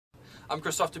I'm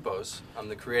Kristoff DuBose. I'm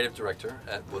the creative director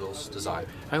at Woodall's Design.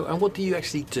 And what do you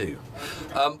actually do?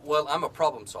 Well, I'm a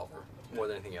problem solver more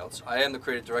than anything else. I am the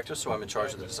creative director, so I'm in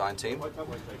charge of the design team.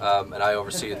 And I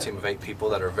oversee a team of 8 people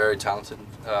that are very talented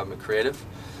and creative.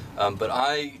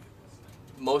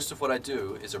 Most of what I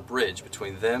do is a bridge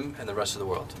between them and the rest of the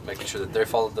world, making sure that they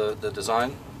follow the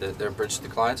design, that they're a bridge to the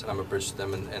clients, and I'm a bridge to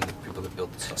them and the people that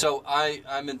build this. So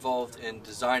I'm involved in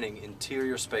designing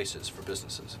interior spaces for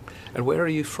businesses. And where are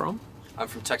you from? I'm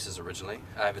from Texas originally.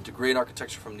 I have a degree in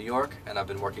architecture from New York, and I've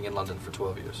been working in London for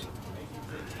 12 years.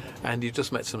 And you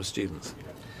just met some students.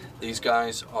 These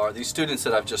students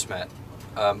that I've just met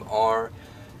are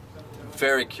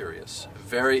very curious,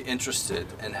 very interested,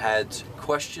 and had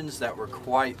questions that were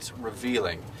quite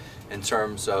revealing in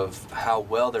terms of how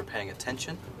well they're paying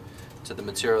attention to the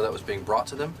material that was being brought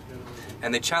to them.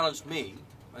 And they challenged me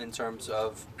in terms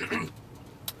of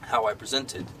how I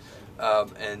presented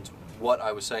and what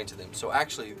I was saying to them. So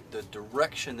actually, the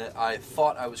direction that I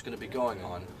thought I was going to be going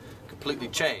on completely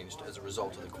changed as a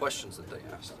result of the questions that they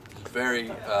asked.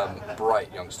 Very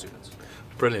bright young students.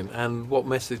 Brilliant. And what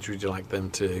message would you like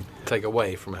them to take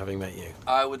away from having met you?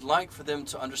 I would like for them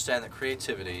to understand that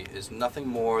creativity is nothing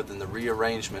more than the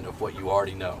rearrangement of what you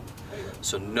already know.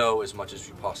 So know as much as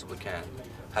you possibly can.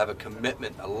 Have a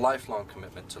commitment, a lifelong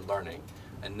commitment to learning,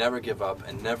 and never give up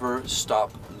and never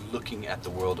stop looking at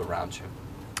the world around you.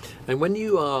 And when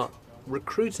you are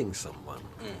recruiting someone,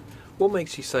 what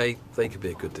makes you say they could be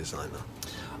a good designer?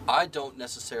 I don't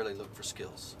necessarily look for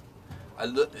skills. I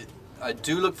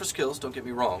do look for skills, don't get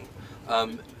me wrong. A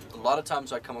lot of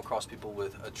times I come across people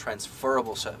with a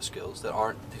transferable set of skills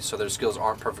that so their skills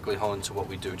aren't perfectly honed to what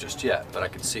we do just yet, but I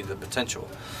can see the potential.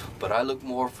 But I look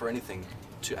more for anything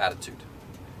to attitude.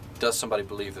 Does somebody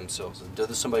believe themselves?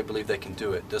 Does somebody believe they can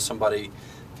do it? Does somebody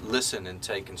listen and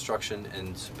take instruction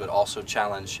but also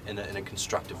challenge in a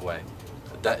constructive way?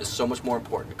 That is so much more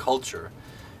important. Culture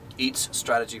eats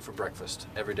strategy for breakfast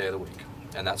every day of the week,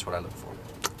 and that's what I look for.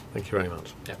 Thank you very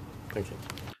much. Yeah. Thank you.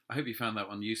 I hope you found that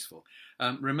one useful.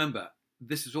 Remember,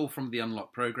 this is all from the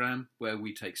Unlock program, where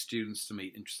we take students to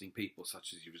meet interesting people,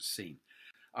 such as you've just seen.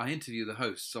 I interview the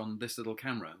hosts on this little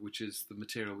camera, which is the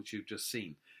material which you've just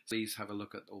seen. Please have a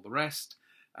look at all the rest,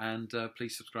 and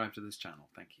please subscribe to this channel.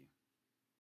 Thank you.